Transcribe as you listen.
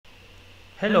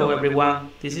Hello everyone,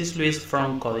 this is Luis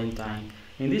from Coding Time.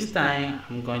 In this time,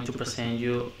 I'm going to present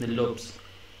you the loops.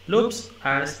 Loops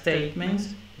are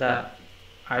statements that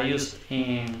are used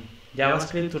in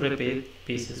JavaScript to repeat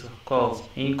pieces of code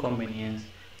inconvenience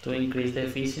to increase the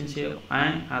efficiency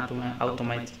and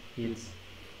automate it.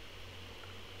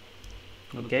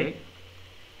 Okay,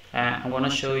 I'm going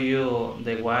to show you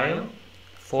the while,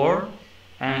 for,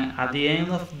 and at the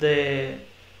end of the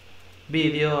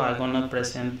video I'm going to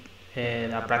present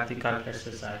a practical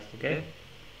exercise. Okay,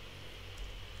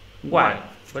 while,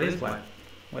 what is while?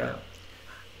 Well,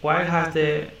 while has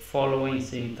the following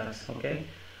syntax. Okay,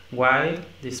 while,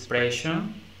 the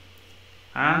expression,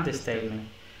 and the statement.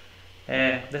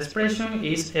 The expression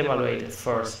is evaluated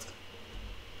first.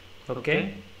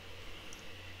 Okay,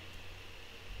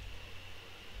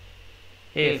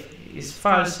 if it's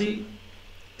false,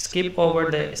 skip over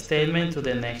the statement to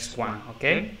the next one.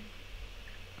 Okay,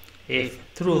 if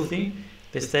truthy,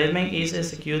 the statement is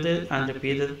executed and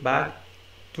repeated back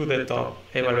to the top,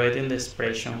 evaluating the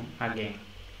expression again.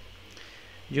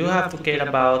 You have to care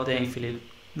about the infinite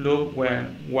loop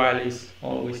when while is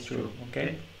always true.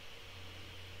 Okay.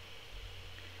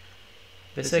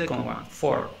 The second one,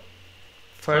 for.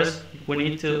 First, we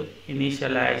need to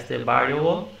initialize the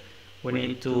variable. We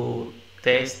need to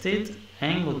test it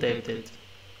and update it.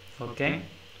 Okay.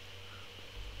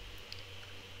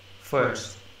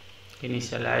 First,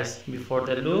 initialize before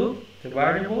the loop the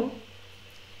variable.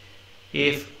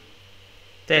 If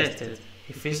tested,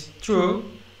 if it's true,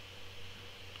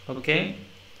 okay,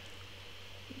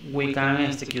 we can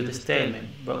execute the statement,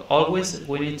 but always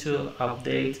we need to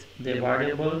update the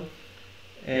variable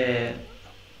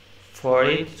for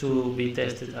it to be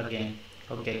tested again.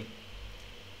 Okay.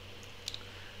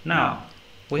 Now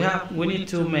we need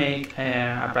to make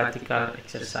a practical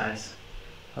exercise.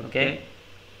 Okay.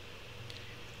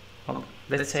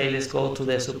 Let's go to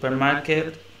the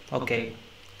supermarket. Okay.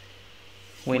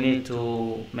 We need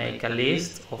to make a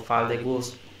list of all the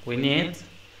goods we need.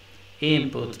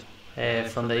 Input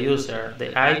from the user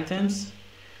the items.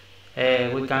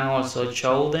 We can also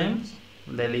show them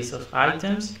the list of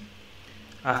items.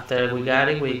 After we got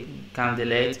it, we can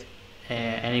delete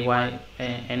anyone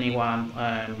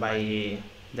by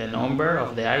the number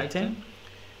of the item.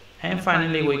 And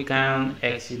finally, we can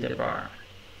exit the program.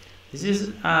 This is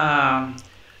a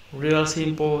real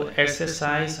simple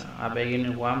exercise, a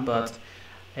beginner one, but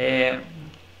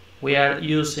we are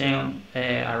using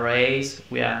arrays.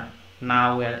 We are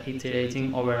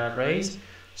iterating over arrays,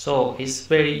 so it's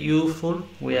very useful.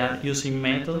 We are using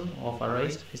methods of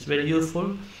arrays. It's very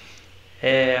useful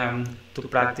to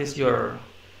practice your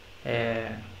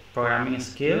programming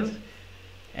skills.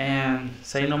 And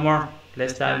say no more,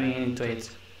 let's dive into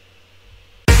it.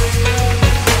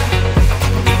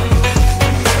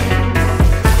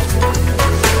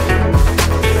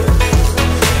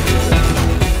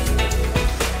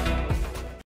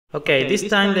 Okay, this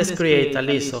time let's create a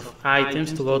list of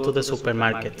items to go to the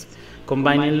supermarket,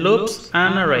 combining loops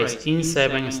and arrays in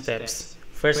 7 steps.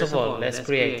 First of all, let's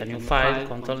create a new file,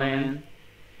 Ctrl-N,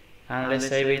 and let's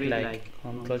save it like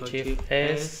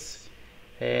Ctrl-Shift-S,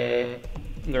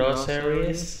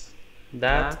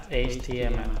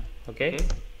 groceries.html. Okay?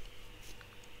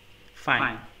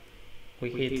 Fine. We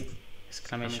hit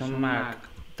exclamation mark,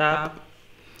 tab.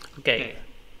 Okay.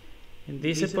 In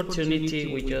this opportunity,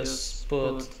 we just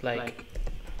put like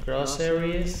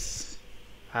groceries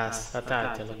as a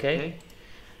title. Okay.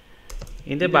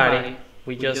 In the body,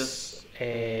 we just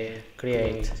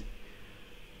create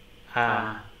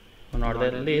an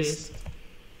ordered list.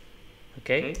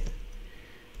 Okay.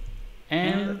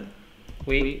 And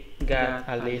we got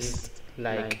a list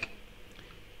like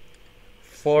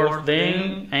 4 of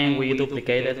them, and we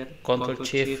duplicated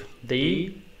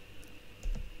Ctrl-Shift-D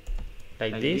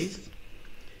like this.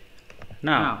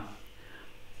 Now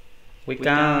we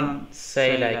can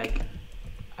say like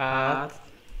add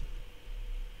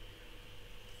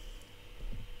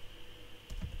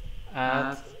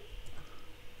an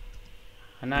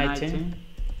item.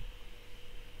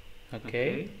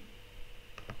 Okay.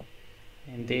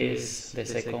 And this, the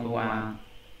second one,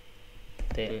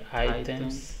 the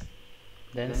items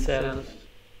themselves.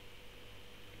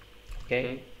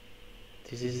 Okay.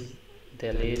 This is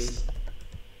the list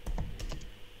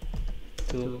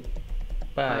to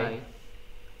buy.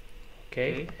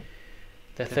 Okay.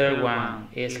 The third one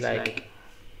is like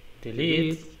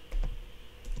delete.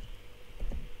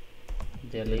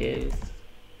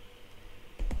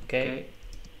 Okay.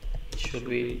 It should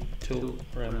be to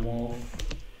remove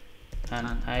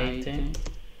an item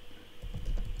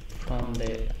from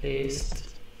the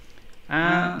list.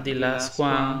 And the last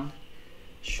one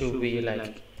should be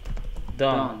like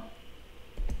done,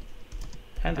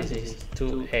 and this is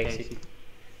to exit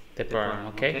the program.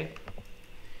 Okay.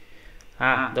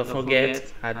 Don't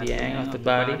forget at the end of the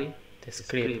body the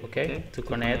script, okay, to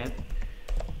connect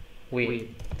with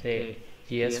the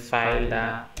JS file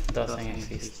that doesn't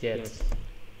exist yet.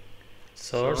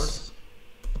 Source,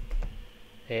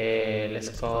 let's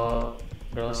call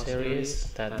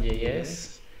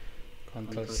groceries.js,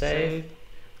 Control save,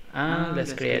 and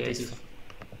let's create this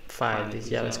file, this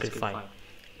JavaScript file.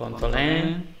 Control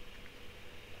N,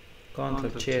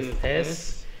 Control Shift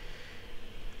S,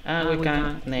 and we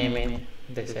can name it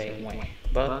the same way,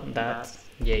 but that's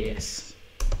JS.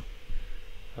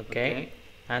 Okay,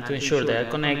 and to ensure they are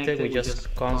connected, we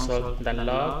just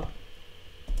console.log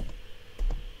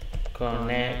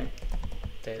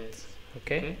connected.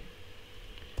 Okay,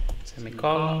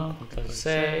 semicolon, Control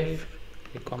save.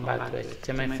 We come back to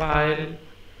HTML file,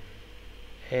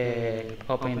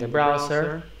 open the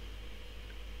browser.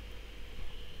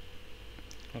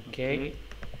 Okay,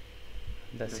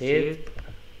 that's it.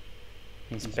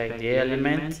 Inspect the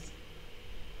element,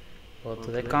 go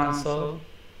to the console,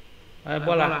 and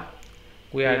voila,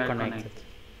 we are connected.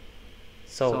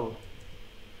 So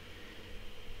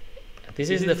this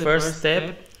is the first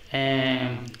step,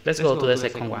 and let's go to the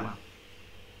second one.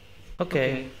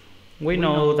 Okay, we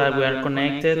know that we are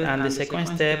connected, and the second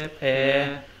step,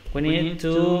 we need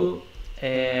to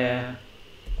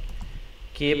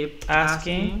keep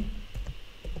asking,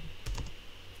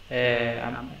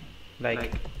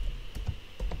 like,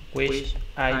 which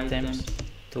items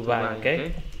to buy.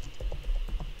 Okay,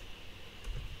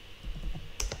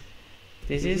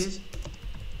 this is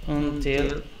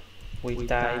until we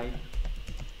type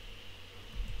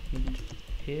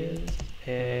is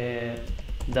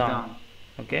done.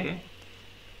 Okay,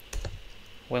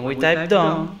 when we type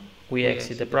done, we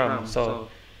exit the program. So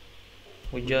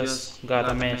we just got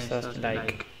a message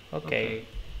like, okay,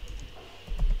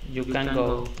 you can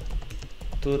go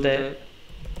to the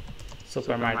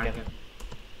supermarket.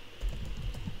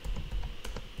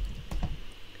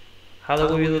 How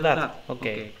do we do that?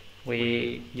 Okay,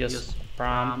 we just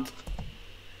prompt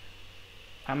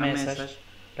a message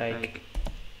like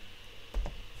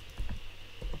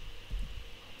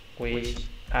which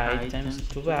items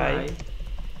to buy,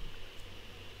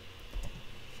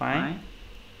 fine,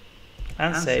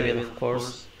 and save it, of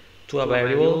course, to a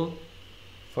variable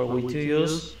for we to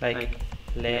use, like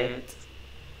let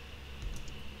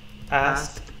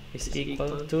ask is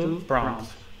equal to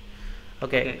prompt.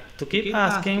 Okay, to keep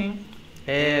asking,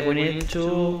 we need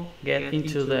to get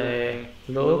into the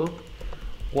loop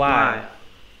while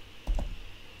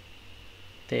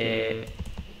the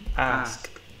ask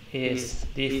is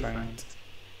different.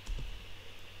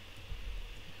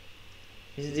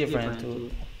 It's different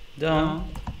to done.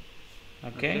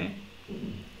 Okay.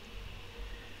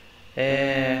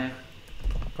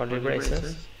 Curly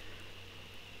braces.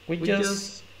 We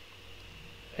just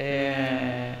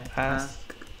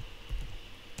ask.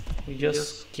 We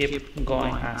just keep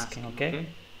going asking. Okay.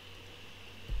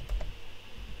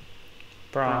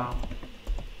 Prompt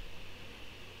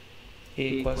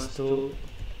equals to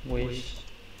which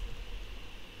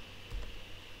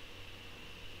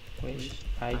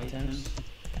items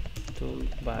to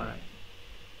buy.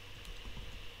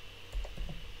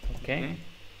 Okay,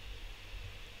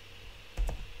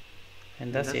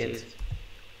 and that's it.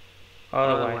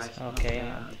 Otherwise,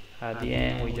 okay, at the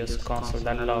end we just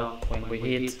console.log when we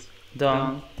hit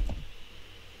done.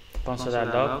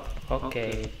 Console.log,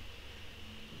 okay,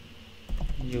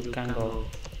 you can go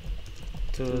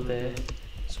to the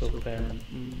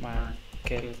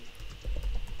supermarket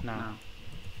now.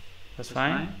 That's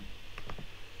fine.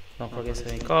 Don't forget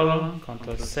semicolon,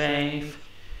 Control save,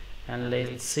 and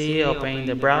let's see, open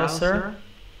the browser.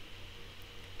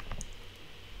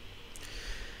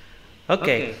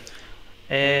 Okay,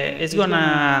 it's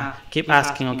gonna keep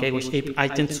asking, okay, which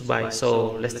item to buy.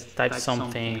 So let's type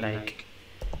something like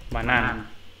banana.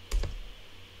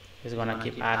 It's gonna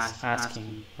keep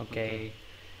asking, okay,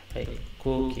 like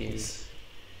cookies,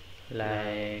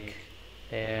 like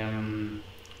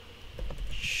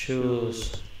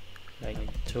shoes, like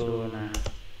tuna,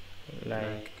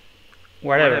 like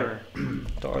whatever,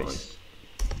 toys,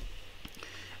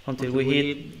 until we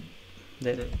hit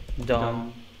the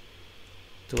done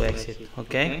to exit.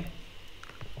 Okay,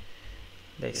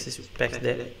 let's inspect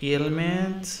the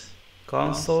element,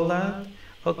 console that.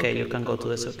 Okay, you can go to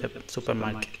the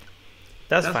supermarket.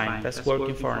 That's fine, that's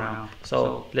working for now.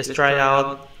 So let's try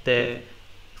out the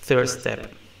third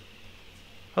step.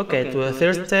 Okay, to the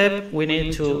third step, we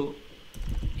need to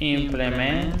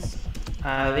implement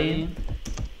adding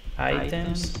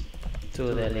items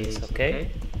to the list. Okay,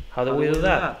 How do we do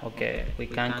that? Okay, we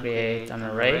can create an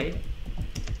array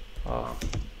of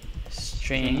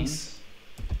strings.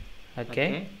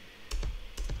 Okay,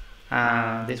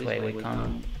 and this way we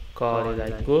can call it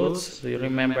like goods. Do you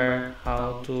remember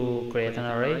how to create an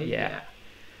array? Yeah.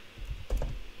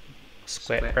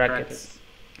 Square brackets,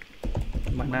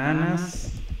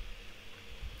 bananas,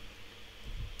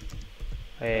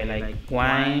 like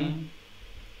wine,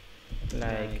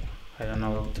 like I don't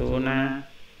know, tuna,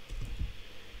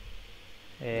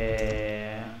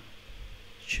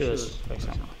 shoes, for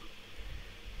example.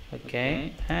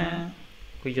 Okay, and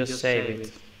we just save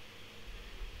it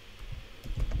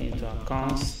into a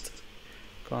const,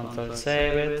 control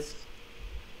save it,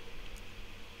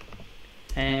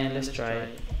 and let's try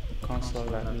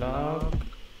console.log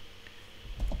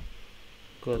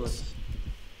goods.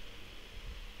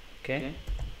 Okay,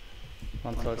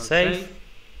 control save,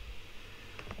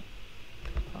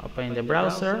 open the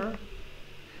browser.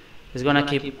 It's gonna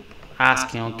keep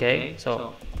asking. Okay,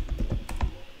 so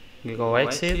we go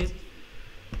exit,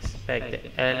 select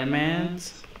the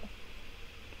elements,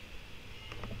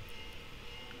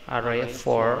 array of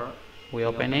 4, we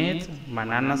open it,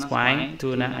 bananas, wine,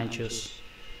 tuna, and shoes.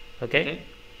 Okay,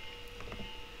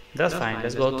 that's fine.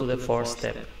 Let's go to the fourth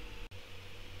step.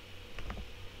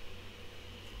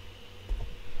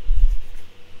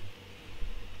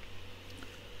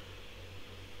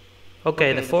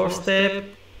 Okay, the fourth step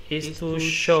is to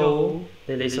show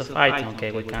the list of items.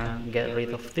 Okay, we can get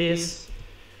rid of this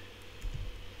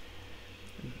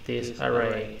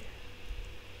array.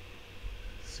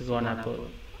 So gonna put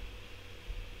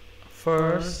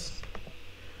first,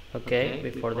 okay,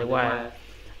 before the while,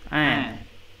 and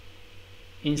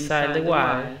inside the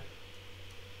while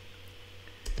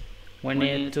we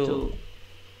need to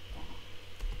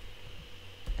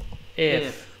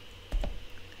if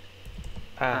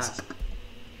ask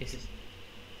is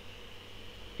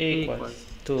equals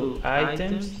to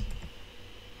items,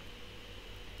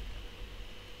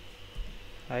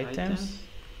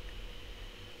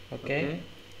 okay,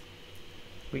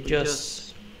 we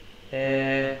just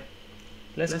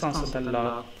let's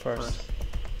console.log first.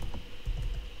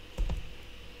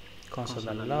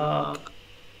 Console.log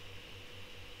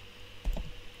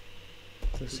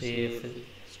to see if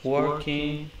it's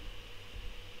working.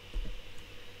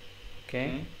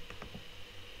 Okay,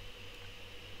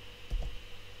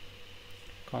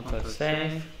 control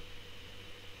save.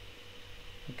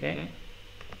 Okay,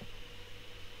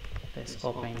 let's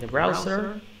open the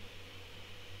browser.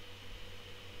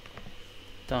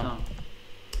 Done.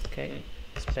 Okay,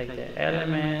 inspect the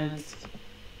elements,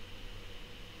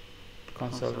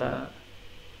 console that.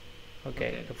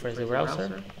 Okay, refresh the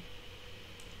browser.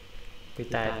 We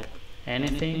type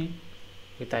anything,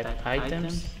 we type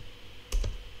items.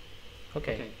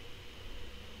 Okay,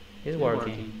 it's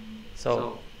working.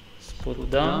 So let's put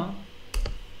done.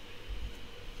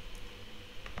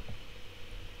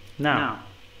 Now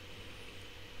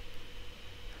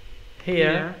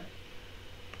here,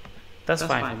 that's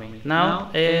fine for me.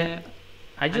 Now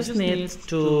I just need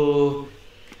to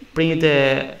print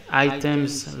the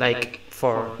items like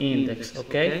for index.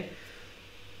 Okay,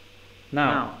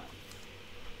 now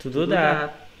to do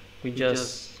that we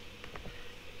just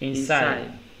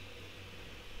inside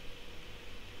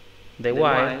the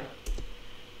while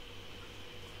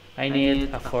I need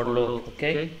a for loop.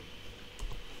 Okay,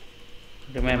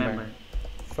 remember,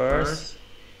 first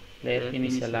let's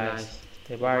initialize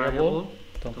the variable,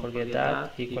 don't forget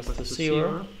that, equals to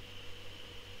 0.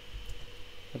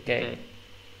 Okay,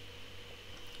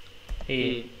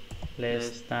 it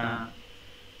less than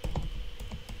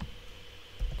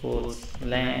goods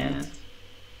length.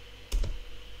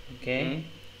 Okay,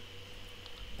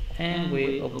 and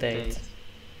we update.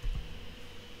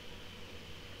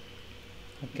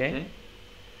 Okay,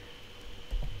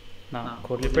 now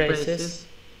curly braces.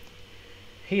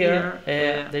 Here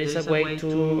there is a way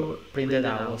to print it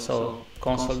out. So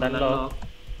console.log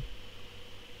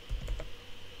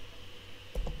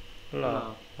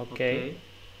log. Okay,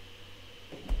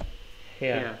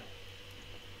 here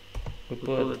we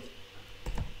put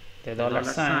the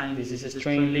 $sign. This is a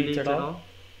string literal.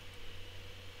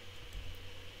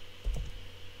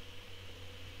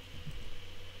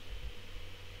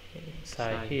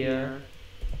 Inside here.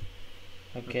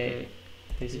 Okay,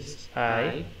 this is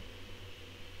I.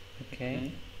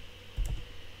 Okay,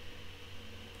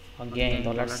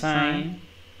 again $sign,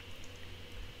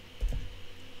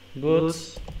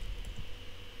 goods,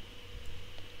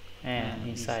 and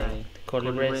inside the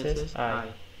curly braces I.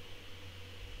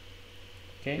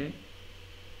 Okay,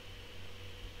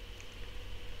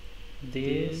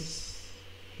 this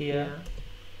here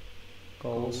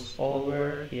goes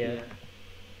over here.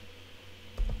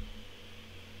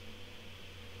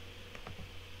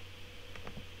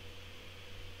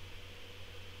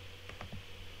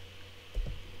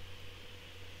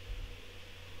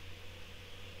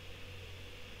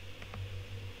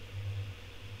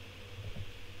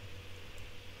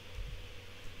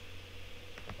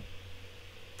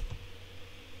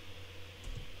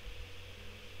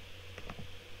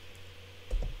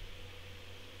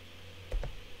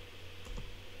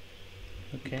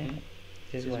 Okay,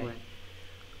 this way,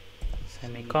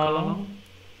 semicolon,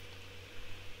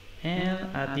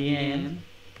 and at the end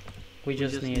we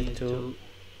just need to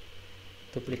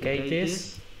duplicate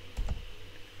this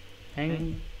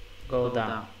and go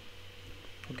down.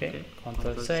 Okay,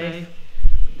 Control save.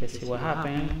 Let's see what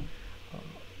happened.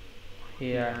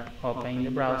 Here, open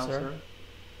the browser.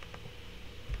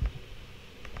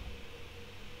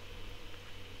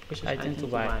 Which item to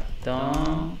buy?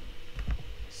 Done.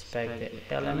 Inspect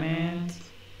the element.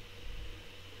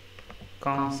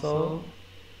 Console.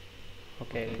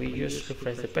 Okay, we just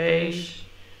refresh the page.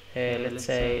 Let's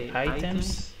say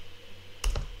items.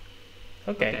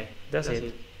 Okay, that's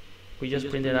it. We just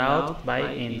print it out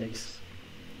by index.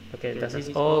 Okay, that is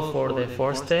all for the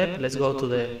fourth step. Let's go to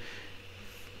the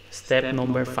step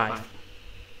number 5.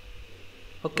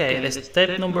 Okay, the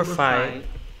step number 5,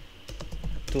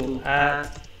 to add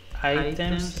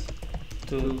items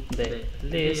to the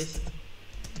list,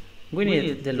 we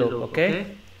need the loop.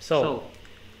 Okay, so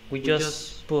we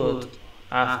just put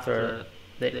after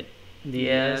the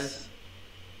else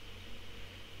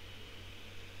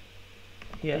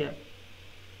here,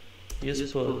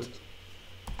 just put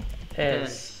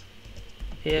else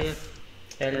if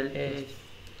elif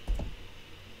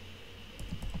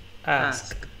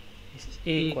ask is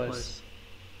equals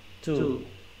to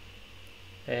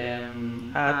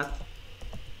add.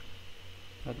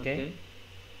 Okay,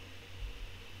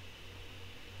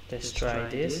 let's try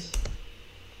this.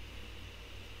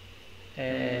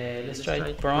 Let's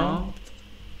try prompt.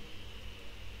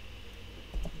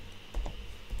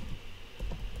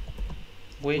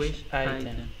 Which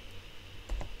item?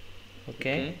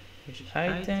 Okay, which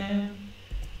item,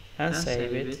 and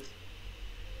save it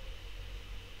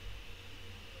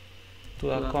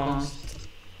to a const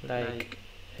like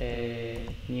a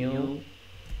new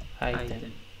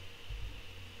item.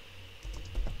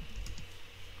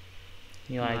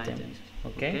 New item.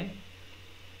 Okay.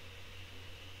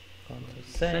 Control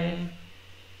save.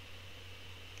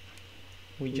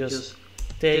 We just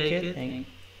take it and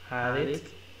add it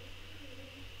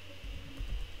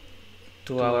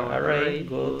to our array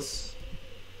goods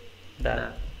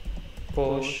that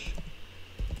push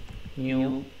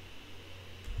new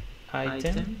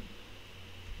item.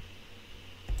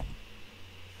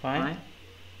 Fine.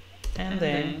 And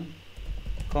then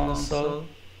console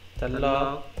the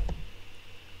log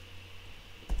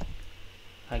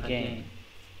again,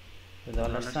 the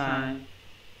 $,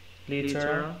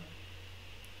 literal,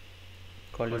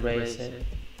 curly braces,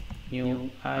 new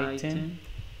item.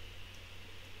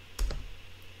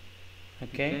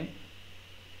 Okay,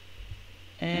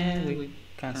 and we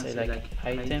can say like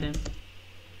item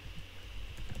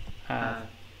add.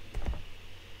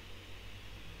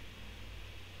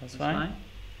 That's fine.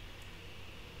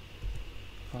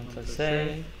 Control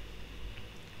save.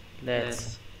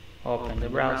 Let's open the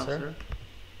browser.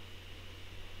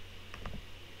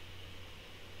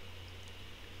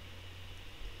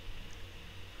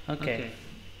 Okay.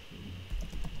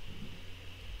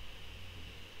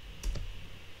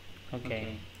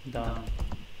 Okay, done.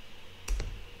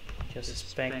 Just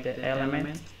inspect the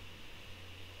element,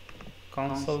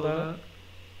 console log,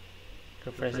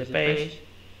 refresh the page.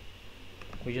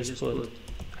 We just put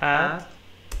add.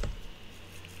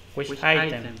 Which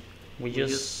item? We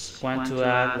just want to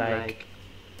add like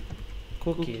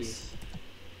cookies.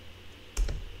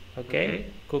 Okay,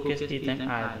 cookies item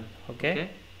add. Okay.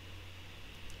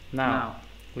 Now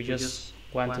we just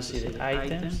want to see the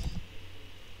items.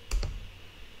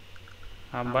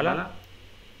 And voila,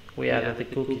 we added the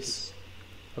cookies.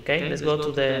 Okay, let's go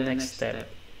to the next step.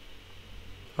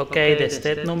 Okay, the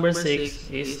step number 6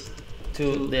 is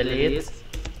to delete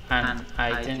an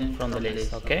item from the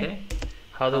list. Okay,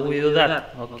 how do we do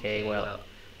that? Okay, well,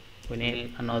 we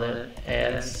need another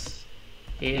else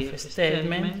if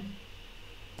statement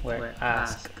where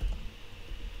ask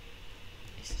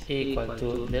is equal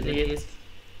to delete.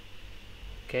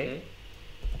 Okay,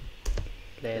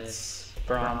 let's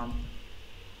prompt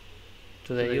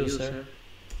to the user,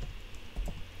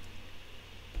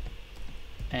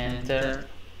 enter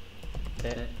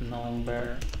the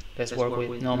number. Let's work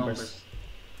with numbers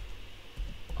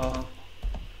of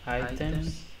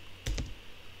items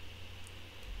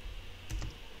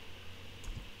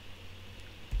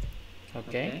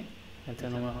Okay, enter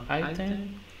number of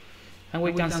item, and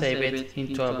we can save it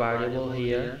into a variable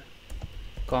here,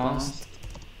 const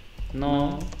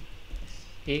num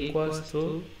equals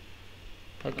to,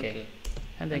 okay,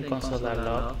 and then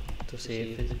console.log to see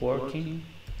if it's working.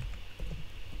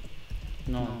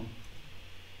 No.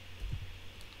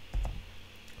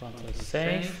 Control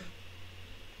save.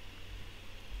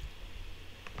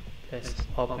 Let's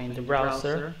open the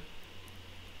browser.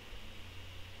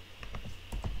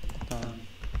 Done.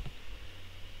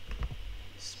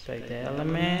 Inspect the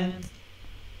element.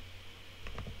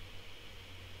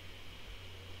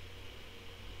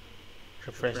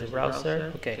 Refresh the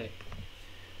browser. Okay.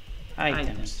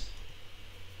 Items.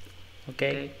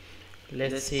 Okay.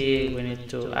 Let's see. We need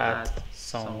to add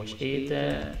some which eat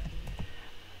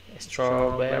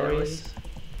strawberries.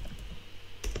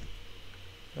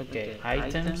 Okay,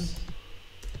 items.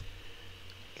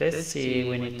 Let's see,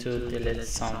 we need to delete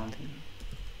something.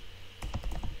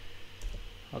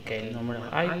 Okay, number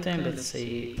of item, let's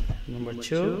see, number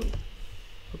 2.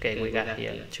 Okay, we got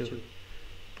here 2.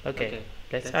 Okay,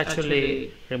 let's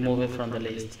actually remove it from the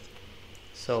list.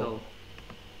 So,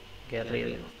 get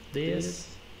rid of this.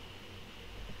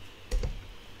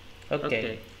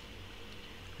 Okay.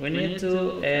 We need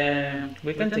to,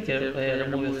 we can take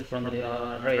remove it from the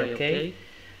array, okay,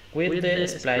 with the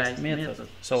splice method.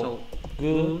 So,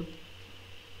 good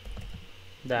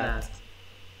that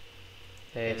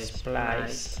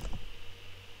splice,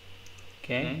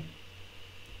 okay,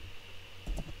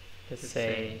 let's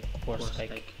say was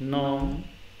like num,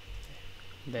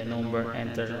 the number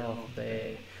entered of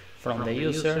from the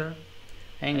user,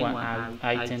 and one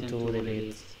item to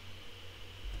delete.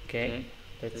 Okay,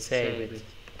 let's save it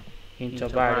into a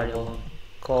variable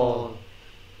called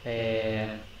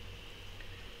remove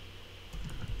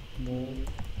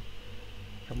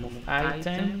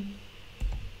item,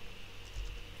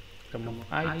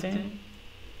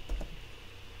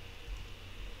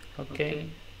 okay,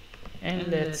 and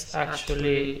let's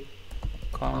actually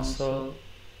console.log,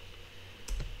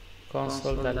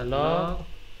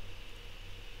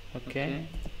 okay,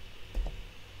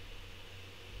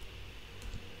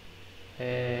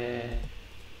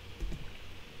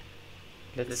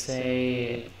 let's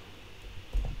say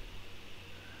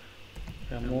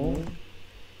remove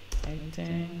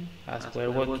item, as we're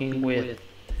working with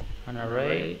an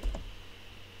array,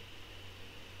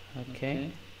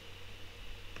 okay,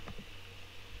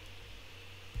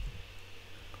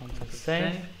 Control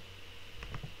save,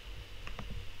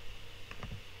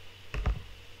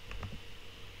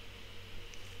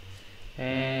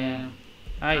 and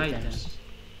items.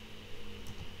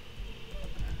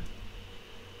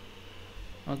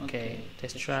 Okay,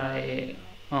 let's try.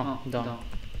 Oh, done.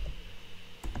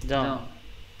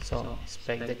 So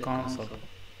inspect the console.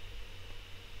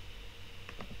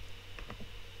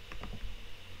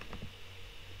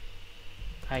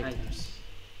 Items.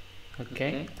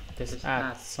 Okay, let's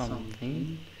add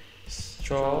something.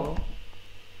 Strawberries.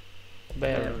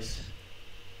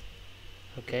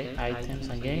 Okay, items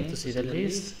again to see the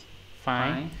list.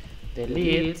 Fine.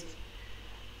 Delete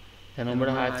the number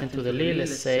of items to delete.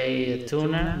 Let's say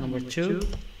tuna number 2.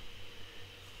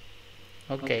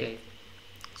 Okay,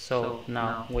 so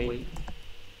now we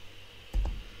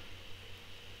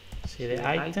see the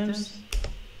items,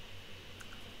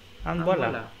 and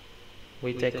voila,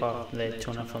 we take off the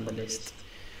tuna from the list.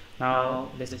 Now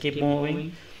let's keep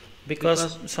moving,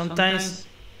 because sometimes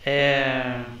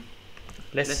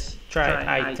let's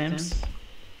try items.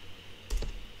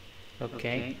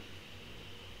 Okay,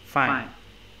 fine,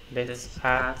 let's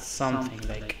add something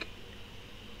like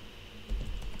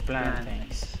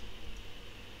plantains.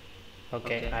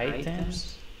 Okay,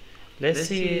 items. Let's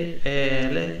see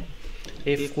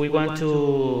if we want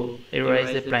to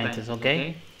erase the plantains.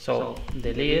 Okay, so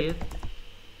delete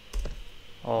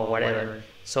or whatever.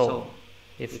 So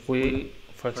if we,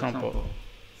 for example,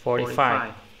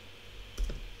 45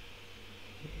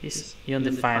 is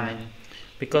undefined,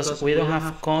 because we don't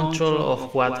have control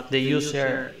of what the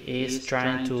user is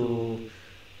trying to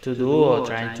do or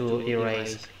trying to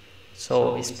erase.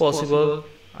 So it's possible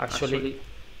actually,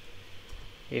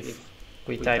 if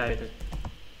we type it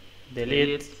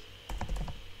delete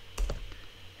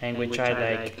and we try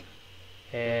like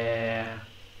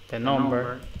the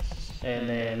number and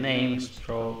the name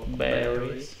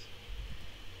strawberries,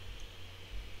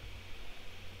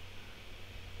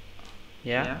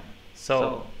 yeah,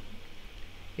 so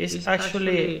it's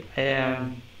actually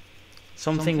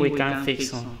something we can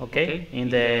fix on, okay, in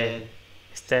the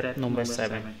step number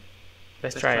 7.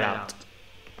 Let's try it out.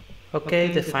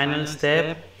 Okay, the final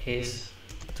step is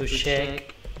to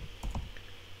check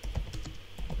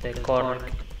the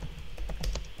correct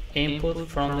input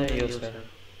from the user.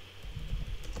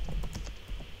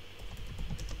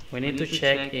 We need to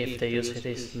check if the user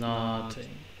is not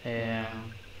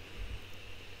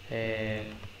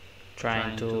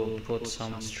trying to put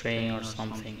some string or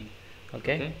something.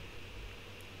 Okay,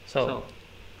 so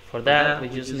for that we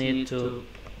just need to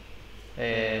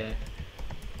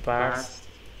parse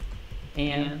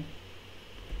in,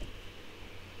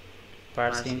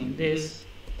 parsing this.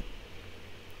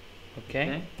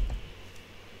 Okay,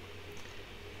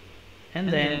 and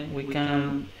then we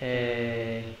can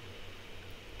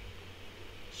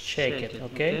check it.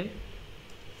 Okay,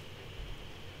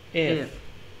 if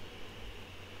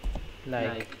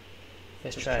like,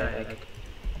 let's try like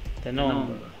the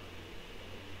number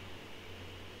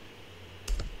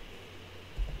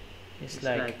is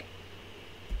like,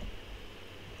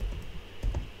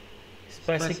 it's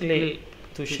basically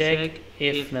to check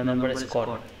if the number is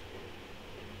correct.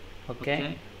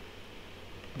 Okay,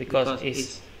 because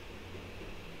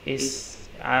it's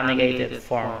a negated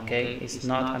form. Okay, it's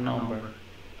not a number,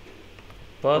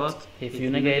 but if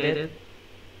you negate it,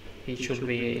 it should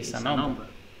be a number.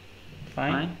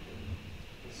 Fine.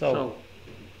 So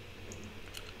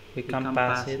we can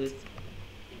pass it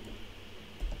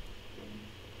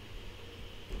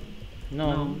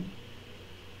none.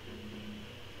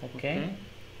 Okay,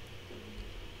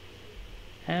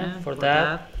 and for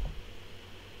that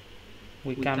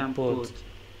we can put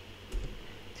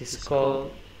this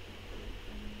code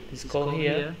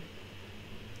here.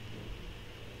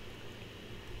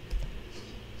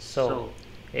 So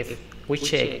if we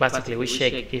check, basically we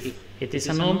check if it is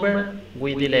a number,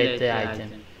 we delete the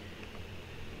item.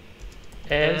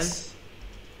 Else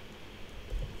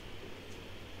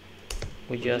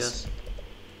we just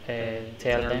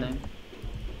tell them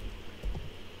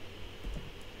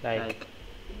like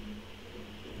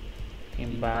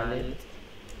invalid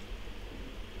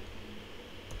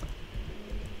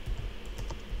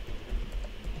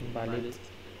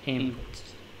input.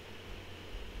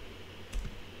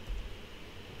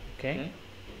 Okay,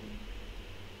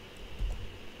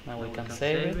 now we can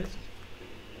save it,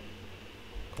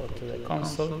 go to the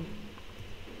console,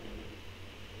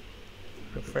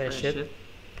 refresh it.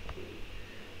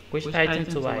 Which item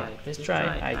to buy? Let's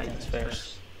try items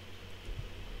first.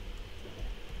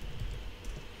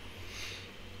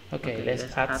 Okay, let's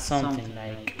add something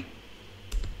like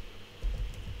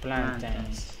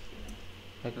plantains.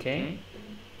 Okay,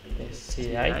 let's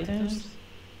see items.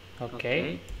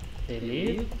 Okay,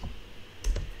 delete.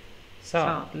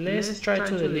 So let's try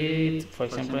to delete, for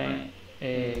example,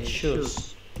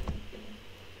 shoes.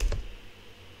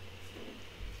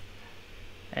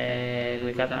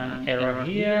 We got an error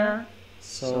here,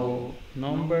 so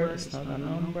number is not a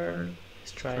number.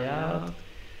 Let's try out.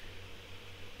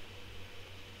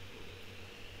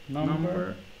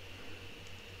 Number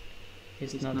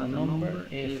is not a number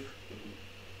if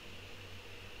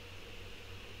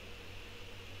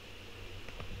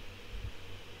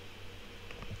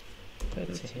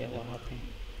let's see here what happened.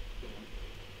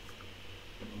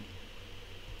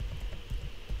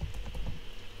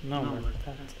 Number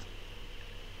that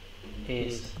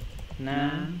is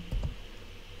none.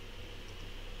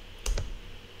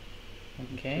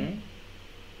 Okay,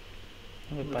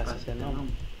 and we pass it the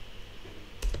number.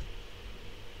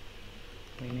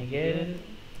 We negate it.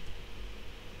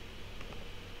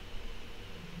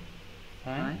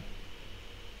 Fine.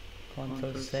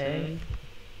 Control save.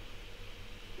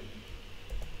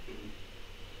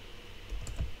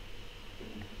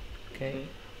 Okay,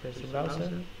 press the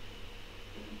browser.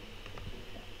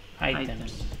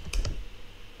 Items.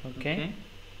 Okay,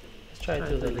 let's try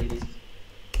to delete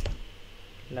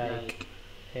like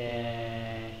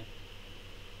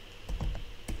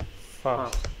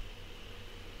false,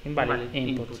 invalid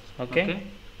input. Okay,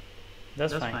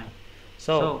 that's fine.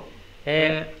 So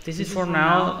this is for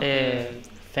now.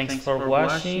 Thanks for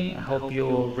watching. I hope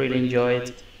you really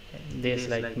enjoyed this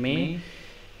like me.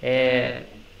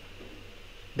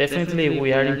 Definitely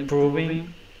we are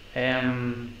improving.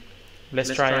 Let's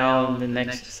try out the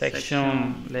next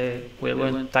section. We're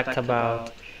going to talk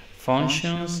about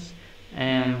functions,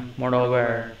 and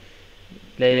moreover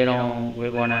later on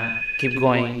we're gonna keep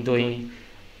going doing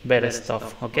better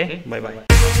stuff. Okay, bye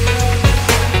bye.